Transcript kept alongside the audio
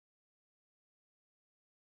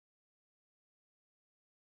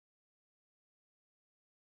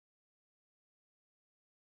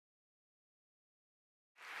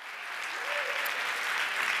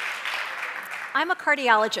I'm a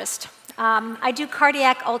cardiologist. I do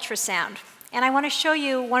cardiac ultrasound, and I want to show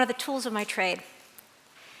you one of the tools of my trade.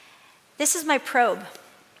 This is my probe.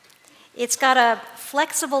 It's got a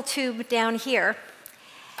flexible tube down here,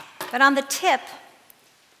 but on the tip,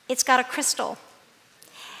 it's got a crystal.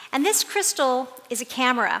 And this crystal is a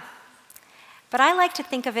camera, but I like to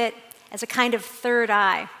think of it as a kind of third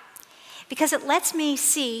eye, because it lets me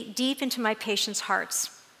see deep into my patients'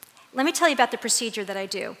 hearts. Let me tell you about the procedure that I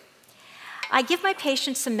do. I give my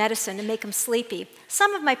patients some medicine to make them sleepy.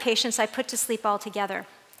 Some of my patients I put to sleep altogether.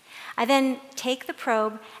 I then take the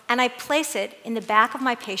probe and I place it in the back of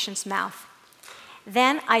my patient's mouth.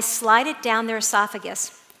 Then I slide it down their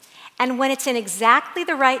esophagus. And when it's in exactly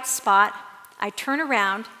the right spot, I turn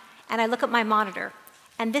around and I look at my monitor.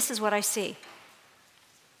 And this is what I see.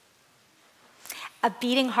 A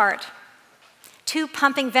beating heart. 2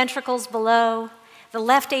 pumping ventricles below, the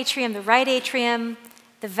left atrium, the right atrium,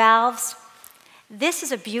 the valves. This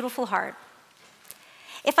is a beautiful heart.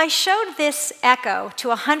 If I showed this echo to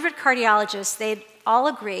 100 cardiologists, they'd all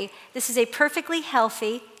agree this is a perfectly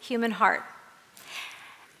healthy human heart.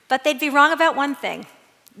 But they'd be wrong about one thing.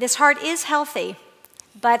 This heart is healthy,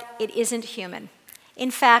 but it isn't human.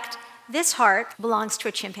 In fact, this heart belongs to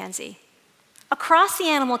a chimpanzee. Across the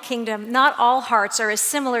animal kingdom, not all hearts are as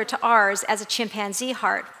similar to ours as a chimpanzee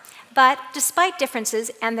heart. But despite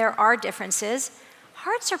differences, and there are differences,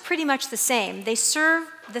 hearts are pretty much the same. They serve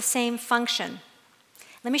the same function.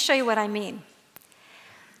 Let me show you what I mean.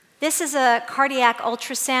 This is a cardiac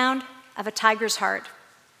ultrasound of a tiger's heart.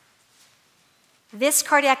 This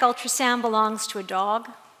cardiac ultrasound belongs to a dog.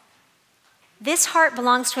 This heart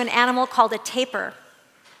belongs to an animal called a tapir.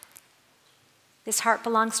 This heart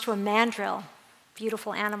belongs to a mandrill,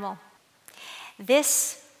 beautiful animal.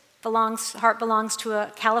 This heart belongs to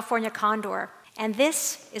a California condor. And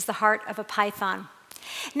this is the heart of a python.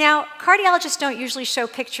 Now, cardiologists don't usually show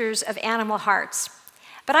pictures of animal hearts,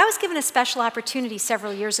 but I was given a special opportunity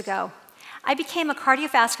several years ago. I became a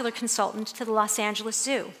cardiovascular consultant to the Los Angeles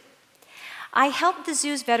Zoo. I helped the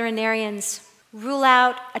zoo's veterinarians rule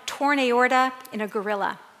out a torn aorta in a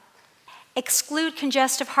gorilla, exclude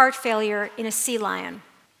congestive heart failure in a sea lion,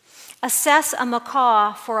 assess a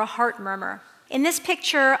macaw for a heart murmur. In this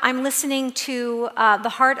picture, I'm listening to the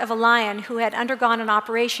heart of a lion who had undergone an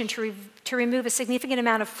operation to remove a significant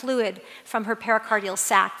amount of fluid from her pericardial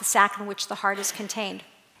sac, the sac in which the heart is contained.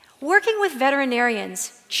 Working with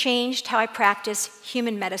veterinarians changed how I practice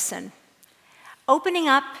human medicine. Opening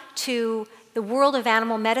up to the world of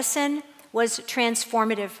animal medicine was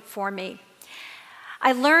transformative for me.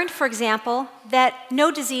 I learned, for example, that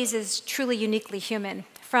no disease is truly uniquely human.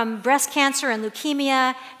 From breast cancer and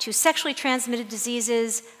leukemia to sexually transmitted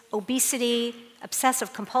diseases, obesity,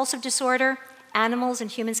 obsessive-compulsive disorder, animals and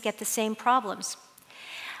humans get the same problems.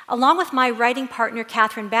 Along with my writing partner,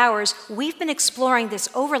 Catherine Bowers, we've been exploring this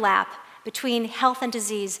overlap between health and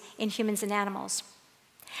disease in humans and animals.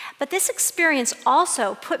 But this experience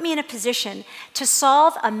also put me in a position to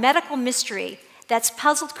solve a medical mystery that's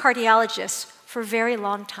puzzled cardiologists for a very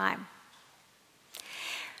long time.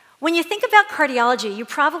 When you think about cardiology, you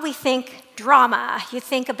probably think drama. You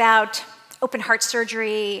think about open heart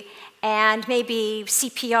surgery and maybe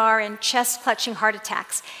CPR and chest-clutching heart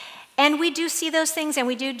attacks. And we do see those things, and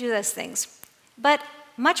we do those things. But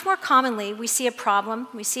much more commonly, we see a problem.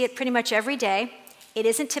 We see it pretty much every day. It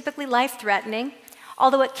isn't typically life-threatening,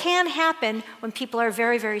 although it can happen when people are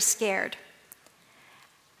very, very scared.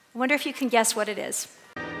 I wonder if you can guess what it is.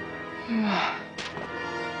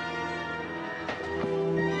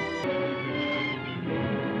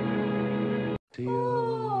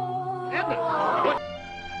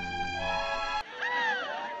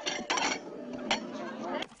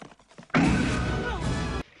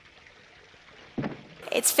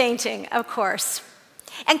 It's fainting, of course.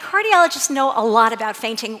 And cardiologists know a lot about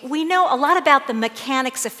fainting. We know a lot about the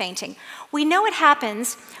mechanics of fainting. We know it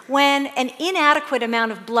happens when an inadequate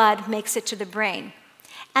amount of blood makes it to the brain.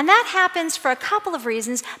 And that happens for a couple of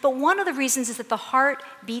reasons, but one of the reasons is that the heart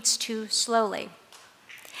beats too slowly.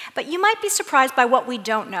 But you might be surprised by what we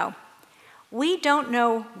don't know. We don't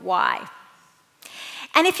know why.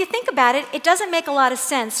 And if you think about it, it doesn't make a lot of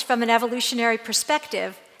sense from an evolutionary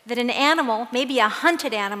perspective that an animal, maybe a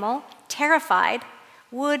hunted animal, terrified,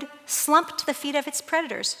 would slump to the feet of its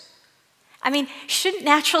predators. I mean, shouldn't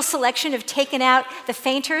natural selection have taken out the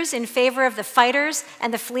fainters in favor of the fighters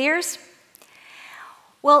and the fleers?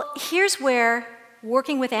 Well, here's where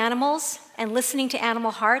working with animals and listening to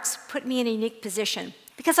animal hearts put me in a unique position.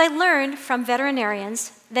 Because I learned from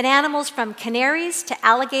veterinarians that animals from canaries to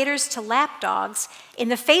alligators to lapdogs, in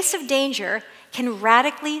the face of danger, can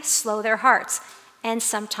radically slow their hearts and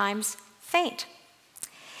sometimes faint.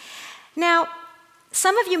 Now,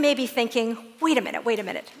 some of you may be thinking, wait a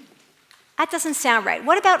minute. That doesn't sound right.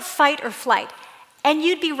 What about fight or flight? And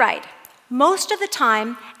you'd be right. Most of the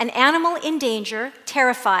time, an animal in danger,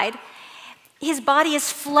 terrified, his body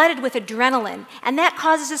is flooded with adrenaline, and that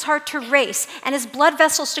causes his heart to race and his blood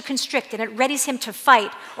vessels to constrict, and it readies him to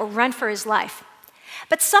fight or run for his life.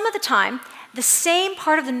 But some of the time, the same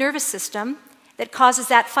part of the nervous system that causes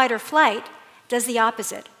that fight or flight does the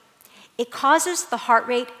opposite. It causes the heart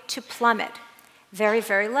rate to plummet very,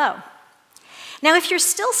 very low. Now, if you're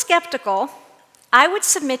still skeptical, I would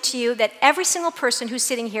submit to you that every single person who's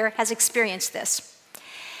sitting here has experienced this.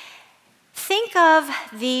 Think of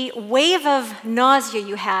the wave of nausea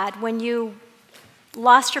you had when you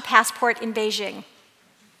lost your passport in Beijing.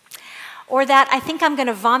 Or that I think I'm going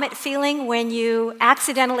to vomit feeling when you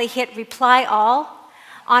accidentally hit reply all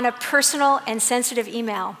on a personal and sensitive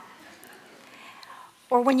email.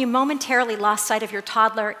 Or when you momentarily lost sight of your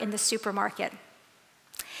toddler in the supermarket.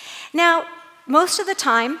 Now, most of the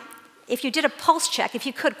time, if you did a pulse check, if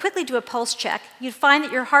you could quickly do a pulse check, you'd find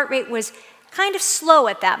that your heart rate was kind of slow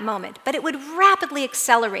at that moment, but it would rapidly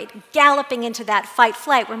accelerate, galloping into that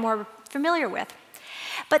fight-flight we're more familiar with.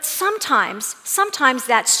 But sometimes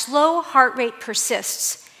that slow heart rate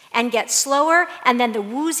persists and gets slower, and then the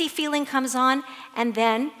woozy feeling comes on, and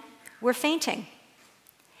then we're fainting.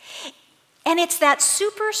 And it's that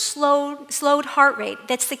super slowed heart rate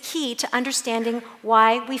that's the key to understanding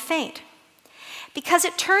why we faint. Because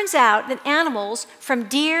it turns out that animals, from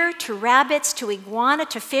deer to rabbits to iguana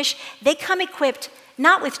to fish, they come equipped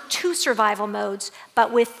not with 2 survival modes,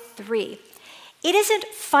 but with 3. It isn't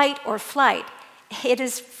fight or flight. It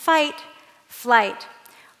is fight, flight,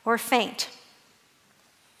 or faint.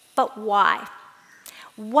 But why?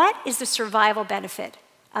 What is the survival benefit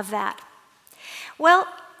of that? Well,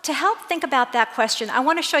 to help think about that question, I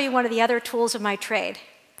want to show you one of the other tools of my trade.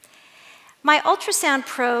 My ultrasound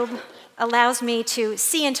probe allows me to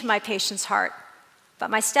see into my patient's heart,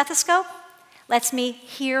 but my stethoscope lets me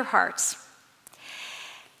hear hearts.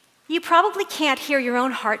 You probably can't hear your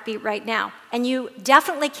own heartbeat right now, and you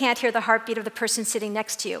definitely can't hear the heartbeat of the person sitting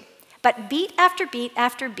next to you. But beat after beat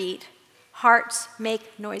after beat, hearts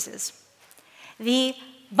make noises. The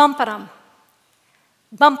bumpadum,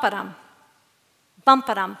 bumpadum,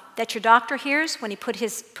 bumpadum that your doctor hears when he puts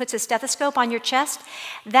his stethoscope on your chest,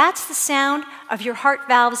 that's the sound of your heart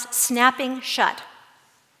valves snapping shut.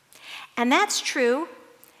 And that's true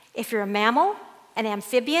if you're a mammal, an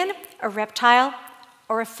amphibian, a reptile,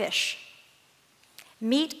 or a fish.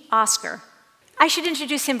 Meet Oscar. I should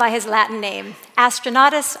introduce him by his Latin name,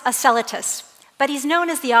 Astronatus ocellatus, but he's known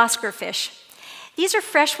as the Oscar fish. These are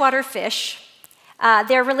freshwater fish.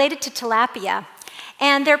 They're related to tilapia.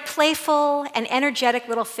 And they're playful and energetic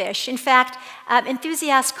little fish. In fact,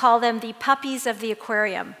 enthusiasts call them the puppies of the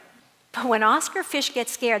aquarium. But when Oscar fish get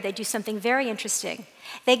scared, they do something very interesting.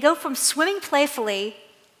 They go from swimming playfully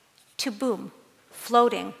to boom,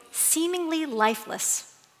 floating, seemingly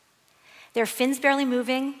lifeless. Their fins barely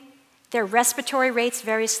moving, their respiratory rates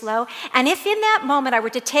very slow. And if in that moment I were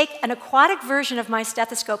to take an aquatic version of my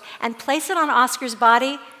stethoscope and place it on Oscar's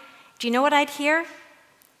body, do you know what I'd hear?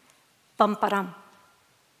 Bum-ba-dum.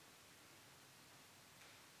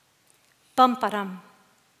 Bumpadum.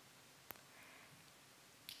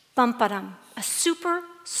 Bumpadum. A super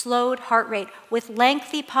slowed heart rate with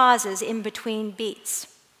lengthy pauses in between beats.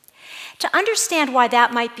 To understand why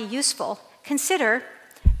that might be useful, consider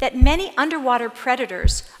that many underwater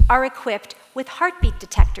predators are equipped with heartbeat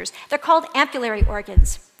detectors. They're called ampullary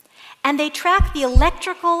organs, and they track the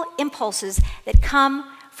electrical impulses that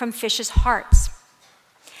come from fish's hearts.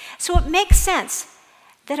 So it makes sense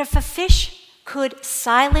that if a fish could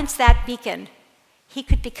silence that beacon, he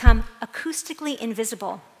could become acoustically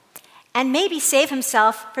invisible and maybe save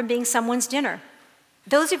himself from being someone's dinner.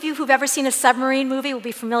 Those of you who've ever seen a submarine movie will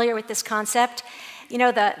be familiar with this concept. You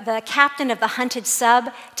know, the captain of the hunted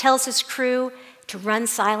sub tells his crew to run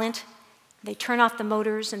silent. They turn off the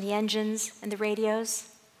motors and the engines and the radios,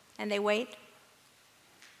 and they wait.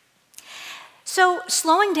 So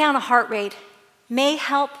slowing down a heart rate may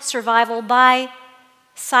help survival by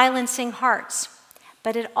silencing hearts,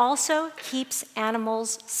 but it also keeps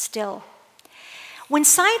animals still. When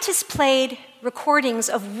scientists played recordings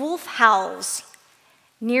of wolf howls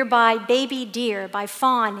nearby baby deer by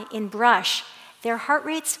fawn in brush, their heart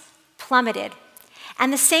rates plummeted.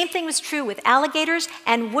 And the same thing was true with alligators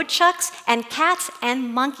and woodchucks and cats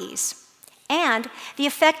and monkeys. And the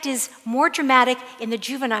effect is more dramatic in the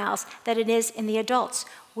juveniles than it is in the adults,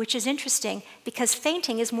 which is interesting because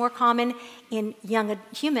fainting is more common in young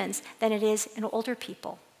humans than it is in older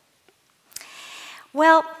people.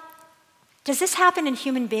 Well, Does this happen in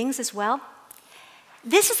human beings as well?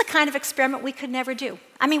 This is the kind of experiment we could never do.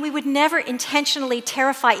 I mean, we would never intentionally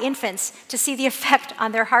terrify infants to see the effect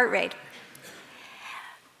on their heart rate.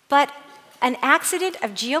 But an accident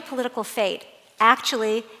of geopolitical fate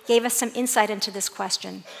actually gave us some insight into this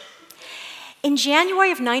question. In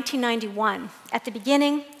January of 1991, at the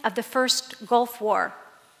beginning of the first Gulf War,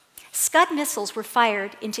 Scud missiles were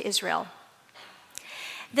fired into Israel.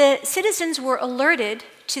 The citizens were alerted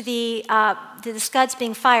to the Scuds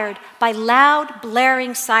being fired by loud,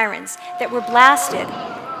 blaring sirens that were blasted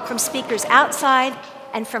from speakers outside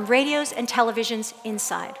and from radios and televisions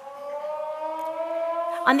inside.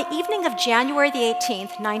 On the evening of January the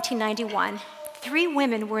 18th, 1991, 3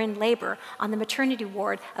 women were in labor on the maternity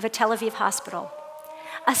ward of a Tel Aviv hospital.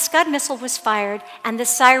 A Scud missile was fired and the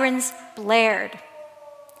sirens blared.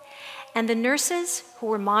 And the nurses who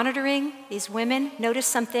were monitoring these women noticed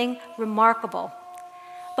something remarkable.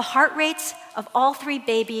 The heart rates of all 3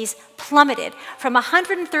 babies plummeted from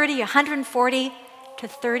 130, 140 to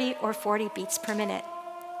 30 or 40 beats per minute.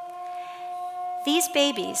 These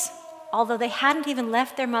babies, although they hadn't even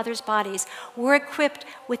left their mothers' bodies, were equipped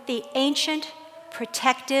with the ancient,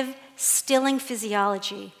 protective, stilling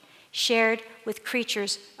physiology shared with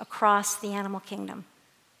creatures across the animal kingdom.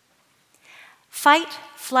 Fight,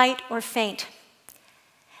 flight, or faint.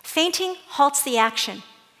 Fainting halts the action.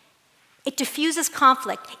 It diffuses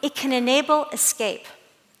conflict. It can enable escape.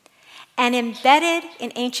 And embedded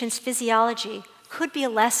in ancient physiology could be a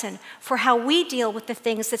lesson for how we deal with the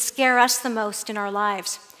things that scare us the most in our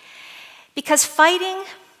lives. Because fighting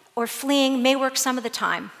or fleeing may work some of the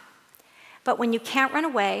time, but when you can't run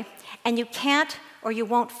away and you can't or you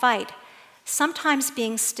won't fight, sometimes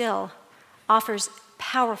being still offers a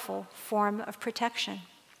powerful form of protection.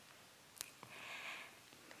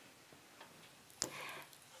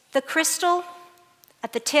 The crystal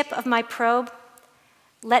at the tip of my probe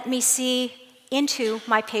let me see into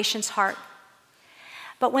my patient's heart.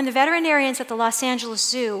 But when the veterinarians at the Los Angeles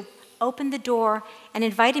Zoo opened the door and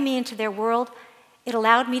invited me into their world, it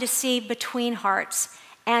allowed me to see between hearts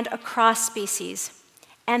and across species.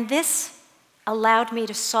 And this allowed me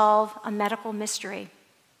to solve a medical mystery.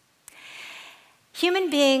 Human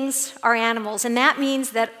beings are animals, and that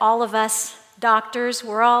means that all of us doctors,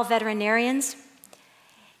 we're all veterinarians.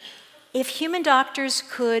 If human doctors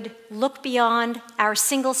could look beyond our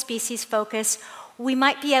single species focus, we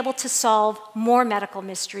might be able to solve more medical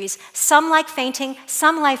mysteries, some like fainting,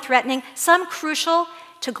 some life-threatening, some crucial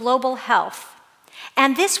to global health.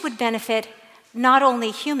 And this would benefit not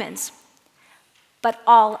only humans, but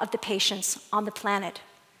all of the patients on the planet.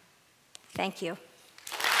 Thank you.